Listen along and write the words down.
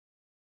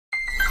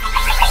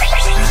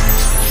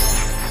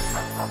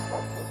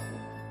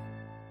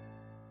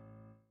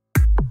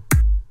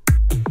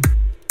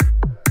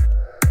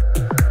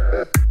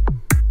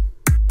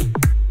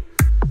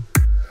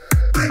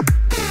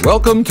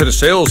Welcome to the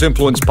Sales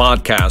Influence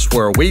Podcast,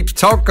 where we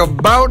talk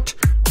about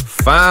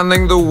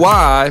finding the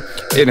why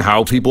in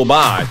how people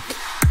buy.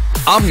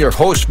 I'm your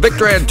host,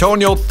 Victor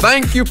Antonio.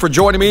 Thank you for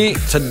joining me.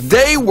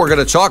 Today, we're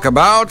going to talk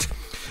about,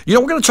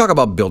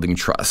 building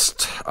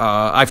trust.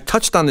 I've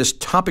touched on this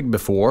topic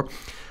before,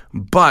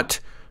 but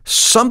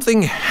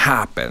something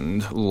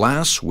happened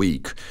last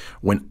week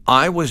when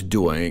I was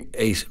doing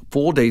a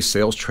full-day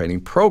sales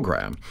training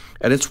program.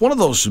 And it's one of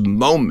those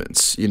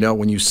moments,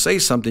 when you say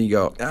something, you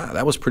go,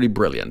 that was pretty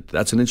brilliant.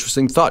 That's an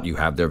interesting thought you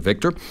have there,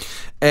 Victor.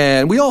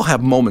 And we all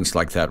have moments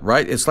like that,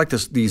 right? It's like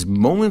these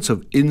moments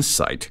of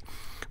insight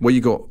where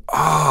you go,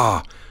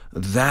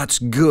 that's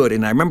good.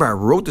 And I remember I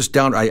wrote this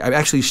down. I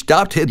actually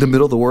stopped in the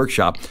middle of the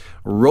workshop,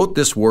 wrote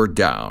this word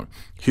down.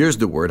 Here's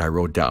the word I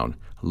wrote down: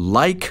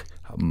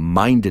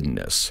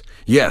 like-mindedness.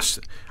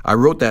 Yes, I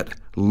wrote that,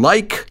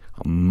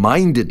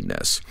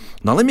 like-mindedness.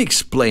 Now let me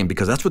explain,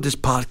 because that's what this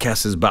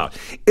podcast is about.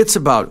 It's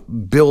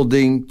about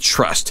building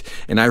trust.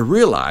 And I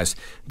realized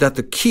that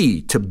the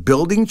key to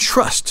building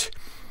trust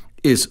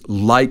is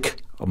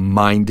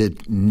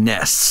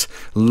like-mindedness.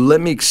 Let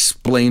me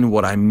explain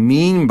what I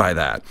mean by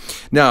that.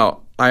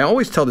 Now, I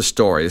always tell the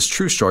story, it's a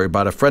true story,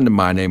 about a friend of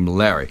mine named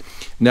Larry.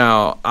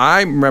 Now,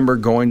 I remember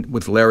going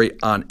with Larry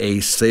on a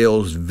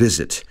sales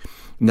visit.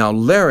 Now,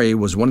 Larry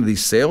was one of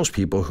these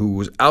salespeople who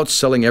was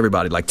outselling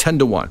everybody, like 10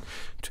 to 1.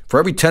 For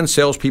every 10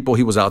 salespeople,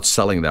 he was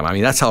outselling them. I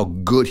mean, that's how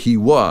good he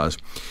was.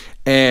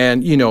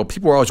 And,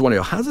 people were always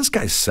wondering, how does this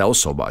guy sell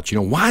so much?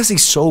 Why is he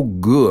so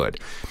good?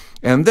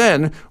 And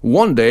then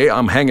one day,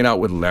 I'm hanging out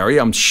with Larry.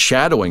 I'm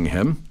shadowing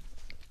him.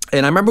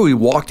 And I remember we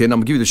walked in. I'm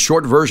going to give you the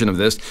short version of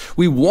this.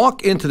 We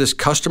walk into this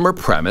customer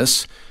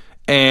premise.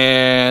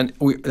 And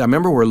I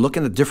remember we're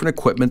looking at different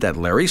equipment that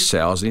Larry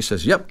sells, and he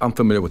says, yep, I'm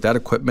familiar with that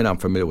equipment, I'm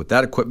familiar with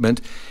that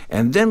equipment.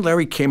 And then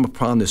Larry came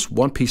upon this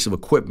one piece of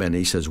equipment, and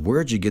he says,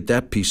 where'd you get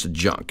that piece of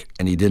junk?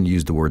 And he didn't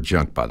use the word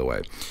junk, by the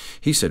way.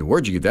 He said,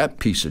 where'd you get that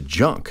piece of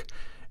junk?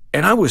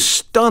 And I was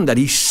stunned that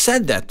he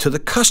said that to the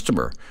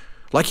customer.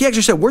 Like, he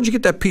actually said, where'd you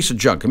get that piece of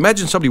junk?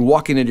 Imagine somebody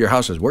walking into your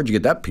house and says, where'd you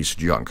get that piece of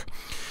junk?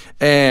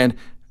 And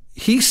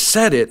he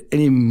said it,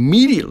 and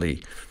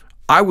immediately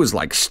I was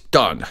like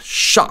stunned,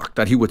 shocked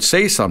that he would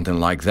say something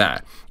like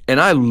that.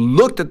 And I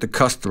looked at the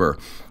customer,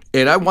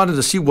 and I wanted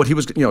to see what he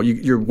was,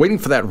 you're waiting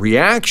for that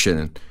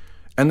reaction.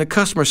 And the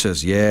customer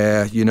says,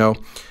 yeah,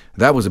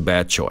 that was a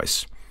bad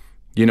choice.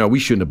 We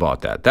shouldn't have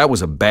bought that. That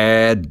was a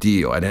bad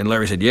deal. And then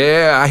Larry said,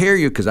 yeah, I hear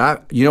you, because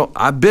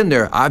I've been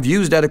there. I've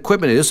used that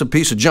equipment. It's a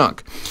piece of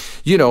junk.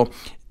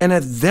 And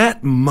at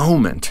that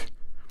moment,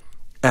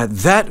 at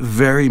that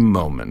very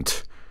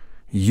moment,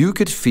 you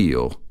could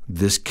feel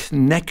this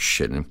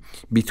connection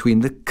between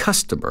the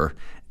customer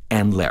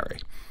and Larry.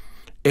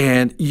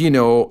 And, and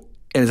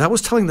as I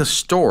was telling the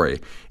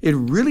story, it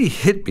really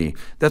hit me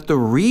that the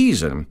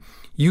reason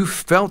you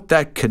felt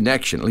that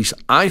connection, at least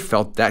I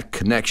felt that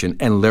connection,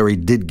 and Larry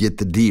did get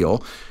the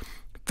deal,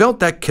 felt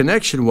that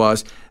connection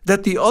was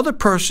that the other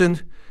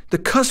person, the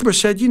customer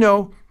said,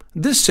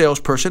 this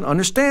salesperson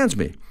understands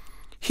me.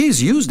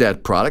 He's used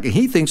that product, and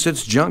he thinks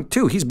it's junk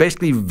too. He's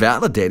basically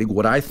validating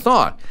what I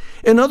thought.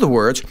 In other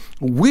words,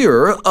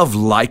 we're of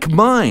like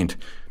mind.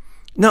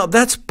 Now,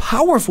 that's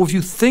powerful if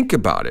you think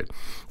about it.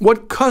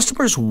 What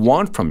customers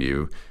want from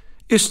you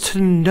is to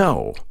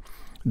know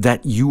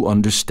that you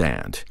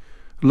understand.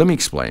 Let me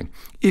explain.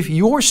 If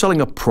you're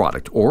selling a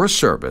product or a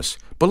service,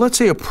 but let's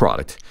say a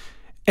product,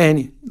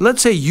 and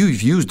let's say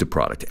you've used the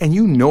product and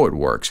you know it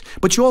works,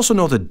 but you also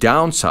know the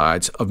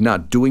downsides of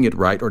not doing it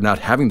right or not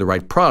having the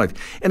right product.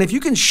 And if you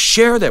can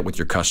share that with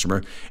your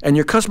customer, and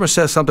your customer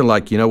says something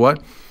like, you know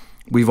what,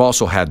 we've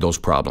also had those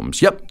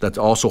problems. Yep, that's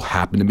also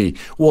happened to me.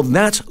 Well,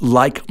 that's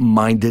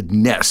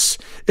like-mindedness.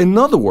 In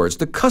other words,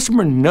 the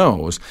customer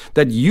knows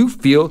that you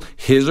feel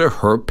his or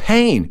her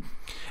pain.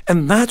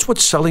 And that's what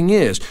selling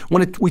is.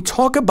 When we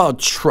talk about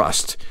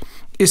trust,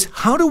 is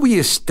how do we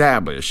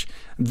establish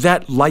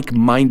that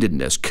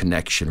like-mindedness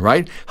connection,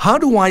 right? How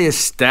do I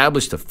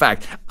establish the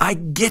fact, I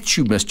get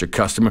you, Mr.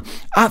 Customer.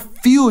 I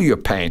feel your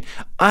pain.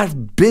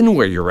 I've been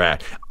where you're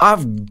at.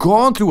 I've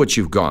gone through what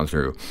you've gone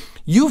through.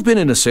 You've been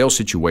in a sales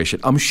situation.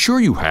 I'm sure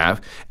you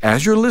have.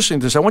 As you're listening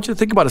to this, I want you to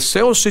think about a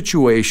sales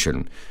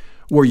situation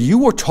where you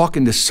were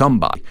talking to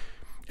somebody,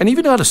 and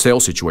even not a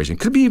sales situation,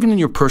 could be even in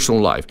your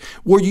personal life,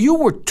 where you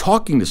were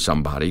talking to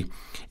somebody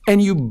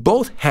and you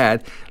both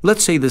had,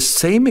 let's say, the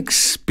same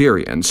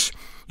experience.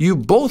 You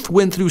both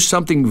went through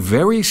something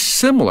very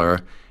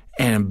similar,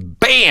 and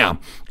bam,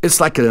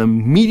 it's like an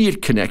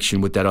immediate connection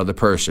with that other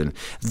person.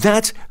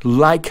 That's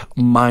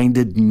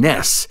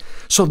like-mindedness.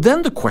 So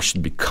then the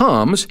question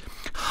becomes,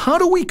 how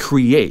do we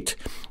create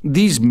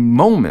these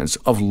moments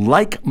of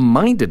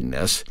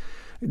like-mindedness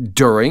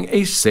during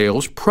a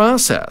sales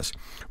process?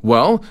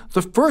 Well,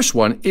 the first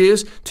one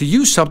is to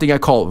use something I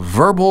call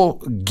verbal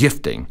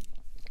gifting.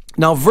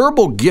 Now,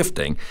 verbal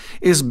gifting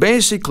is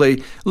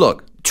basically,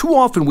 look, too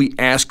often we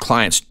ask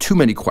clients too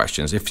many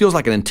questions. It feels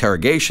like an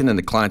interrogation, and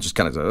the client just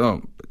kind of says,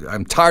 oh,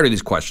 I'm tired of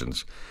these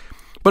questions.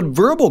 But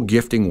verbal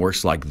gifting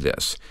works like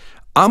this.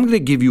 I'm going to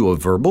give you a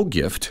verbal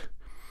gift,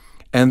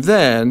 and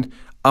then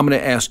I'm going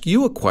to ask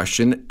you a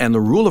question, and the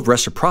rule of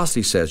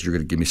reciprocity says you're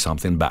going to give me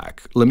something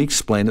back. Let me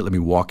explain it. Let me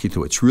walk you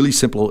through it. It's really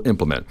simple to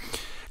implement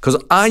because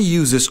I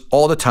use this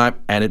all the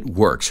time, and it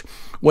works.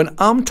 When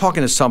I'm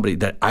talking to somebody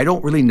that I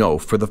don't really know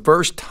for the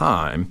first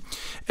time,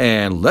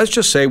 and let's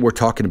just say we're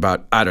talking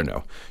about, I don't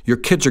know, your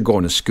kids are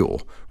going to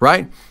school,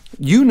 right?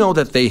 You know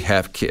that they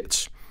have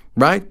kids,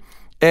 right?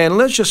 And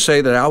let's just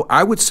say that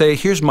I would say,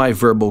 here's my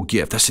verbal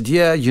gift. I said,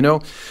 yeah,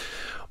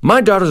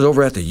 my daughter's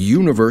over at the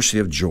University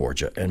of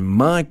Georgia, and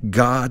my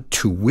God,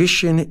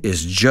 tuition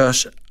is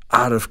just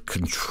out of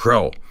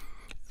control.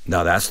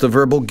 Now, that's the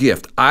verbal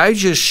gift. I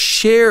just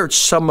shared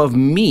some of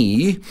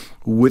me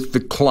with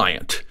the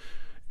client.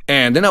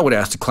 And then I would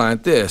ask the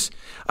client this.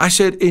 I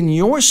said, in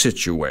your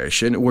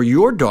situation where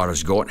your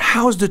daughter's going,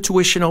 how's the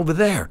tuition over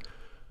there?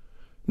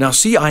 Now,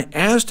 see, I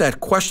asked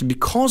that question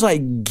because I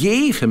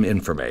gave him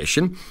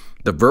information.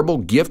 The verbal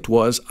gift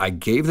was I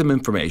gave them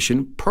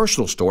information,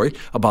 personal story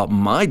about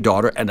my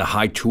daughter and the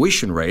high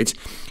tuition rates.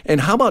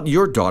 And how about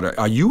your daughter?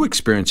 Are you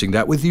experiencing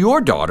that with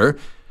your daughter?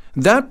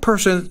 That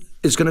person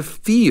is going to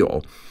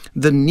feel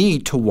the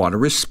need to want to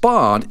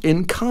respond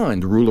in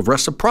kind, the rule of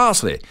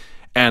reciprocity.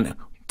 And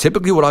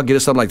typically what I'll get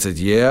is something like this,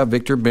 yeah,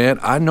 Victor, man,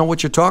 I know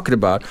what you're talking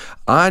about.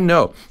 I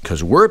know,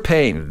 because we're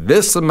paying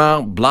this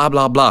amount, blah,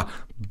 blah, blah.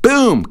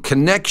 Boom,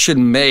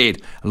 connection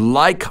made,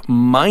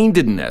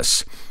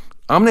 like-mindedness.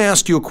 I'm going to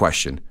ask you a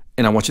question,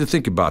 and I want you to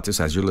think about this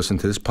as you're listening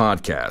to this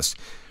podcast.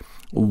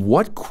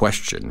 What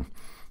question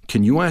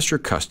can you ask your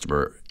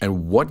customer,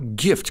 and what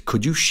gift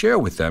could you share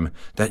with them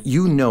that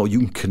you know you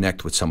can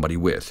connect with somebody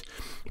with?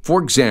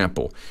 For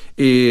example,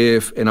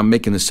 and I'm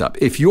making this up,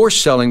 if you're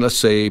selling, let's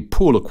say,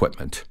 pool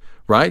equipment,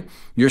 right?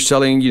 You're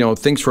selling,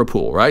 things for a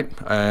pool, right?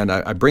 And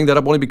I bring that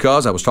up only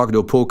because I was talking to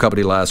a pool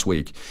company last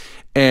week.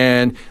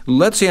 And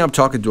let's say I'm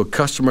talking to a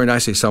customer and I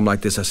say something like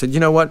this. I said, you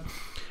know what?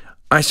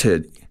 I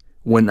said,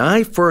 when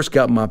I first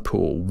got my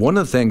pool, one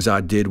of the things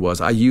I did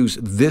was I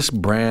used this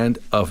brand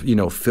of,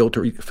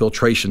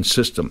 filtration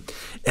system.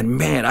 And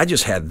man, I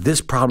just had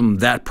this problem,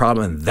 that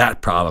problem, and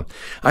that problem.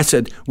 I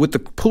said, with the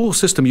pool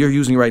system you're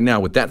using right now,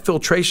 with that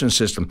filtration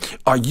system,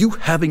 are you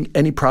having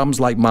any problems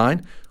like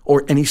mine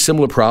or any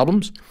similar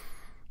problems?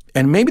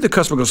 And maybe the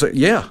customer will say,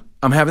 yeah,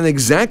 I'm having the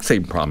exact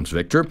same problems,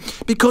 Victor,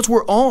 because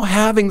we're all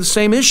having the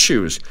same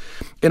issues.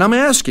 And I'm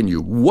asking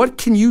you, what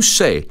can you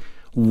say?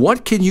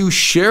 What can you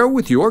share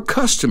with your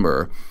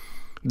customer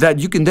that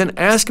you can then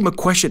ask him a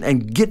question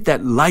and get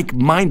that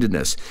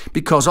like-mindedness?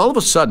 Because all of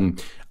a sudden,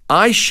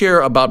 I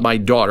share about my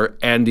daughter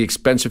and the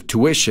expensive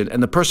tuition,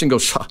 and the person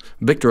goes,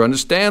 Victor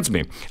understands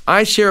me.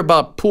 I share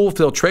about pool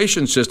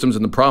filtration systems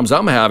and the problems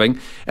I'm having,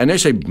 and they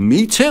say,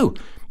 me too.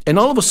 And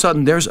all of a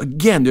sudden, there's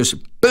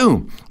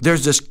boom,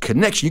 there's this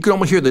connection. You can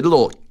almost hear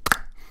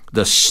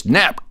the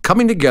snap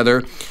coming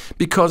together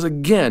because,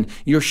 again,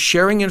 you're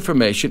sharing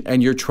information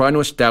and you're trying to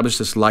establish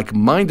this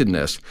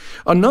like-mindedness.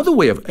 Another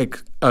way of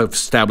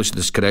establishing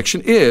this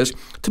connection is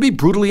to be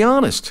brutally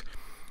honest.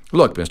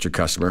 Look, Mr.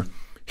 Customer,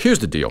 here's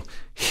the deal.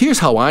 Here's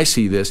how I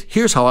see this.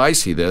 Here's how I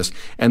see this.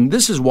 And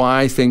this is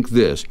why I think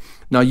this.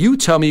 Now, you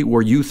tell me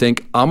where you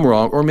think I'm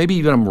wrong or maybe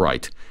even I'm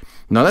right.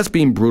 Now, that's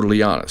being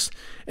brutally honest.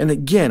 And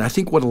again, I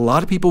think what a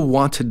lot of people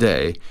want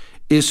today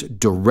is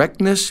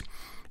directness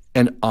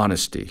and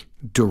honesty.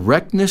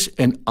 Directness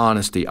and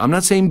honesty. I'm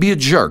not saying be a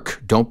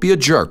jerk. Don't be a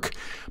jerk.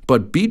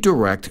 But be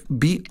direct,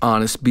 be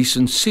honest, be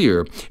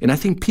sincere. And I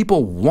think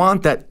people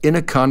want that in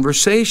a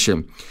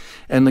conversation.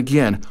 And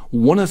again,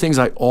 one of the things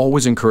I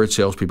always encourage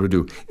salespeople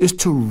to do is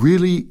to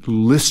really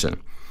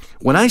listen.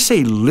 When I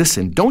say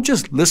listen, don't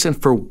just listen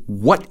for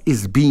what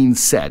is being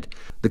said,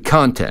 the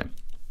content.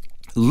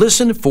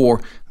 Listen for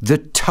the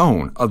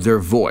tone of their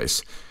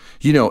voice.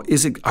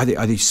 Are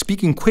they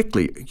speaking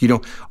quickly?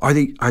 Are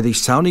they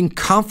sounding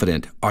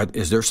confident?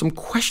 Is there some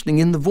questioning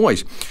in the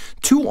voice?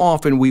 Too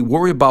often we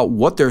worry about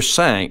what they're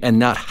saying and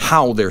not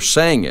how they're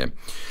saying it.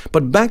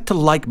 But back to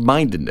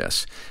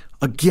like-mindedness.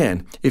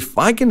 Again, if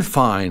I can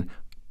find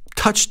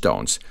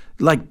touchstones,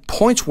 like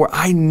points where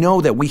I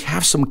know that we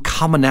have some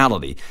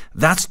commonality.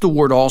 That's the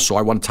word also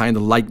I want to tie into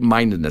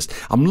like-mindedness.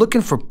 I'm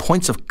looking for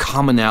points of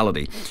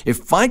commonality.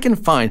 If I can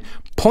find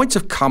points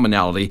of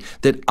commonality,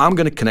 that I'm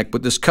going to connect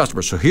with this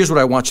customer. So here's what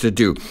I want you to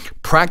do.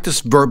 Practice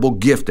verbal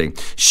gifting.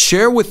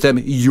 Share with them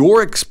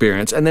your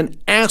experience and then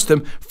ask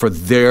them for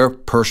their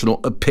personal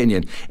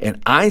opinion. And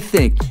I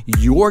think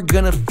you're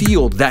going to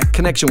feel that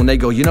connection when they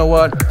go, you know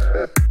what?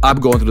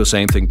 I'm going through the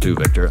same thing too,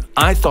 Victor.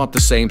 I thought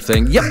the same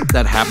thing. Yep,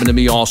 that happened to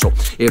me also.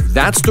 If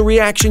that's the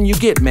reaction you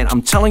get, man,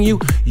 I'm telling you,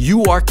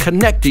 you are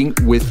connecting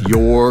with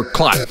your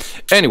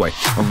client. Anyway,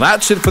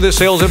 that's it for this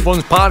Sales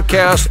Influence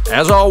podcast.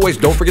 As always,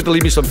 don't forget to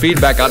leave me some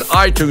feedback on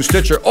iTunes,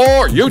 Stitcher,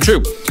 or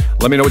YouTube.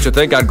 Let me know what you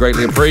think. I'd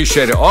greatly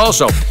appreciate it.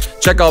 Also,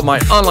 check out my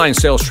online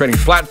sales training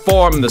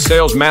platform, the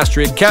Sales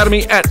Mastery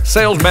Academy, at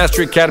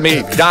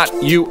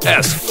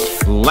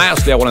salesmasteryacademy.us.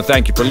 Lastly, I want to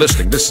thank you for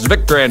listening. This is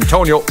Victor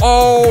Antonio,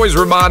 always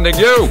reminding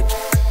you,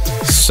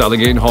 selling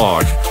ain't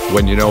hard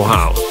when you know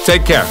how.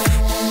 Take care.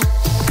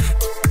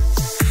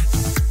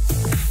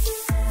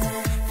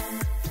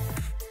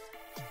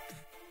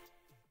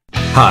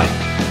 Hi,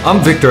 I'm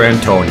Victor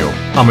Antonio.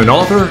 I'm an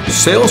author,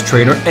 sales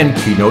trainer, and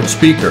keynote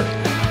speaker.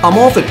 I'm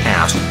often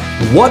asked,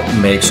 what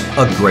makes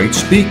a great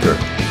speaker?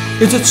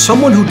 Is it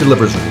someone who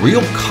delivers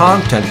real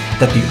content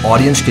that the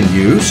audience can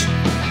use?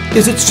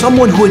 Is it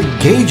someone who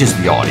engages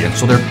the audience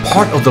so they're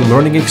part of the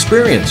learning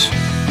experience?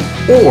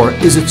 Or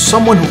is it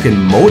someone who can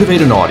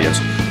motivate an audience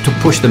to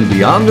push them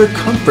beyond their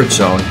comfort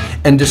zone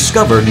and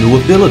discover new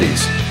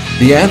abilities?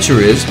 The answer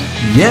is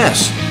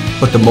yes.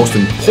 But the most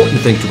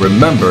important thing to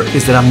remember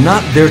is that I'm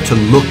not there to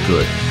look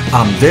good.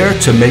 I'm there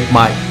to make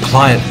my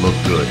client look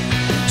good.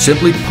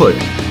 Simply put,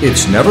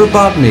 it's never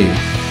about me,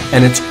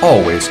 and it's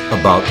always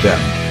about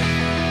them.